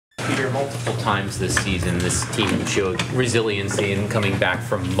Peter, multiple times this season, this team showed resiliency in coming back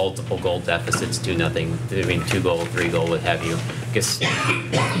from multiple goal deficits, 2-0. I mean, 2-goal, 3-goal, what have you. I guess,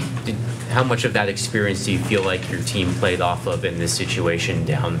 how much of that experience do you feel like your team played off of in this situation,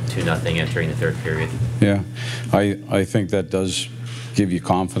 down 2-0 entering the third period? Yeah, I think that does give you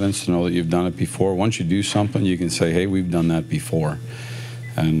confidence to know that you've done it before. Once you do something, you can say, hey, we've done that before.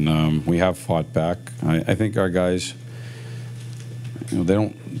 And we have fought back. I think our guys, you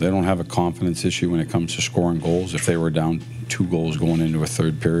know, they don't have a confidence issue when it comes to scoring goals. If they were down 2 goals going into a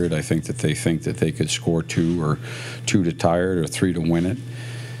third period, I think that they could score 2, or 2 to tie it, or 3 to win it.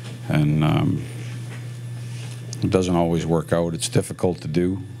 And it doesn't always work out. It's difficult to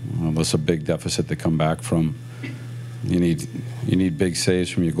do. That's a big deficit to come back from. You need big saves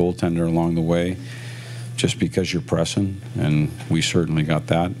from your goaltender along the way, just because you're pressing, and we certainly got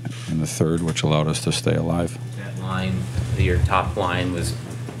that in the third, which allowed us to stay alive. That line, your top line, was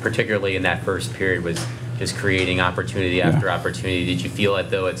particularly in that first period, was just creating opportunity after opportunity. Did you feel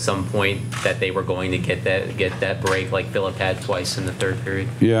it, though, at some point that they were going to get that break like Philip had twice in the third period?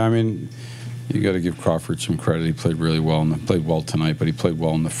 Yeah, I mean, you got to give Crawford some credit. He played really well, and played well tonight, but he played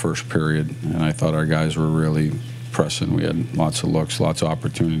well in the first period, and I thought our guys were really pressing. We had lots of looks, lots of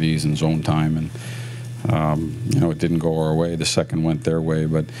opportunities in zone time, and you know, it didn't go our way. The second went their way,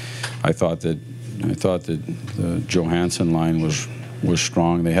 but I thought that the Johansson line was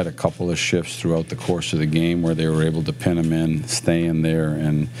strong. They had a couple of shifts throughout the course of the game where they were able to pin them in, stay in there,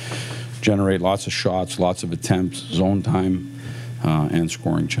 and generate lots of shots, lots of attempts, zone time, and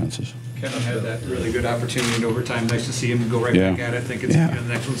scoring chances. Kevin had that really good opportunity in overtime. Nice to see him go right back at it. I think it's, you know,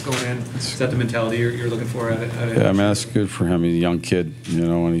 the next one's going in. Is that the mentality you're looking for at it? Yeah, I mean, that's good for him. He's a young kid, you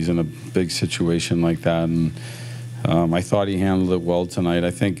know, and he's in a big situation like that. And I thought he handled it well tonight. I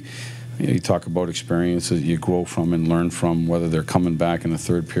think, you know, you talk about experiences you grow from and learn from, whether they're coming back in the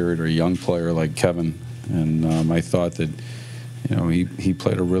third period or a young player like Kevin. And I thought that, you know, he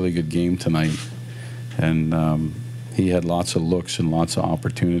played a really good game tonight. And he had lots of looks and lots of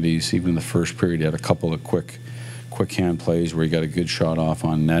opportunities. Even in the first period, he had a couple of quick hand plays where he got a good shot off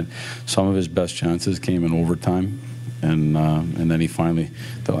on net. Some of his best chances came in overtime, and then he finally.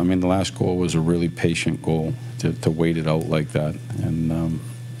 I mean, the last goal was a really patient goal to wait it out like that, and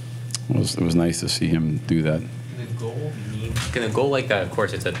it was nice to see him do that. Can a goal like that, of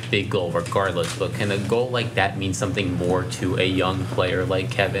course, it's a big goal regardless, but can a goal like that mean something more to a young player like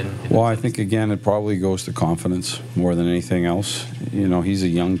Kevin? Well, I think, again, it probably goes to confidence more than anything else. You know, he's a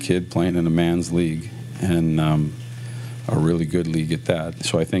young kid playing in a man's league, and a really good league at that.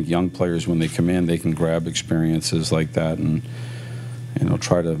 So I think young players, when they come in, they can grab experiences like that and, you know,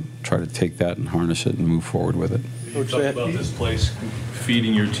 try to take that and harness it and move forward with it. You talked about this place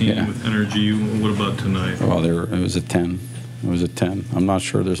feeding your team with energy. What about tonight? Well, it was a 10. It was a 10. I'm not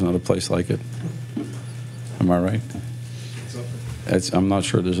sure there's another place like it. Am I right? I'm not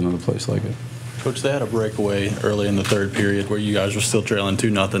sure there's another place like it. Coach, they had a breakaway early in the third period where you guys were still trailing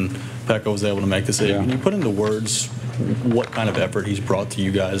 2-0. Pekka was able to make the save. Can you put into words what kind of effort he's brought to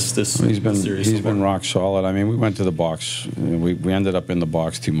you guys this series? He's been rock solid. I mean, we went to the box. We ended up in the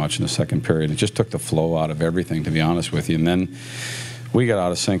box too much in the second period. It just took the flow out of everything, to be honest with you. And then we got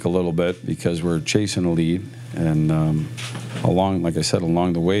out of sync a little bit because we're chasing a lead. And like I said,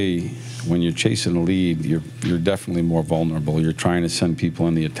 along the way, when you're chasing a lead, you're definitely more vulnerable. You're trying to send people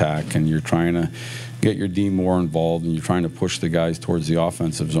in the attack, and you're trying to get your D more involved, and you're trying to push the guys towards the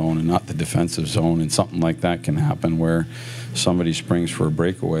offensive zone and not the defensive zone. And something like that can happen where somebody springs for a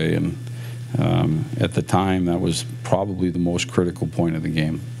breakaway. And at the time, that was probably the most critical point of the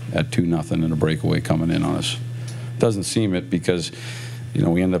game, at 2-0 and a breakaway coming in on us. Doesn't seem it because, you know,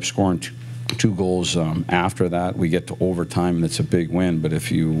 we end up scoring two goals after that. We get to overtime, and it's a big win. But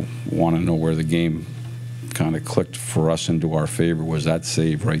if you want to know where the game kind of clicked for us into our favor, was that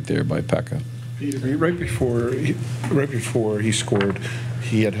save right there by Pekka. Right before he scored,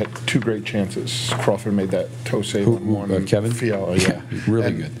 he had 2 great chances. Crawford made that toe save on one. Kevin? Fiala, yeah.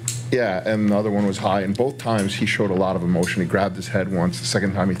 Really good. Yeah, and the other one was high. And both times he showed a lot of emotion. He grabbed his head once. The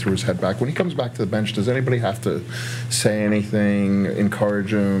second time he threw his head back. When he comes back to the bench, does anybody have to say anything,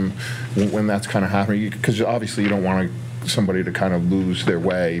 encourage him when that's kind of happening? Because obviously you don't want somebody to kind of lose their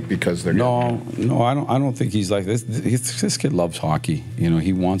way because they're no, I don't think he's like this. This kid loves hockey. You know,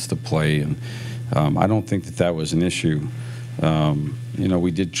 he wants to play, and I don't think that was an issue. You know,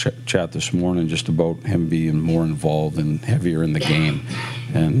 we did chat this morning just about him being more involved and heavier in the game,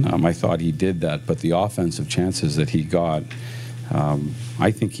 and I thought he did that. But the offensive chances that he got,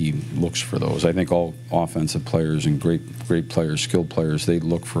 I think he looks for those. I think all offensive players and great players, skilled players, they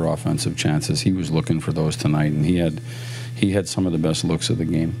look for offensive chances. He was looking for those tonight, and he had some of the best looks of the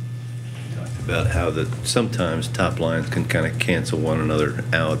game. about how that sometimes top lines can kind of cancel one another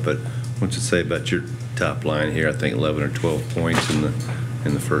out, but what's it say about your top line here? I think 11 or 12 points in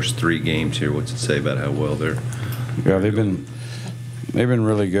the first 3 games here. What's it say about how well they're? Yeah, they've been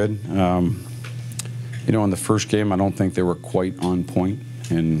really good. You know, in the first game, I don't think they were quite on point,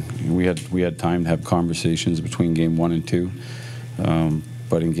 and we had time to have conversations between game 1 and 2.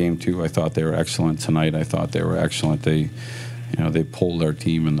 But in game 2, I thought they were excellent. Tonight, I thought they were excellent. They pulled our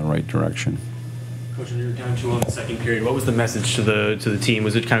team in the right direction. Coach, when you were down 2-0 in the second period, what was the message to the team?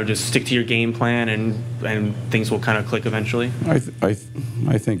 Was it kind of just stick to your game plan and things will kind of click eventually? I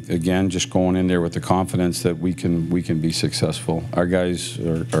think again, just going in there with the confidence that we can be successful. Our guys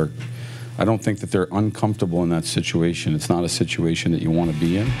are I don't think that they're uncomfortable in that situation. It's not a situation that you want to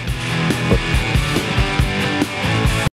be in. But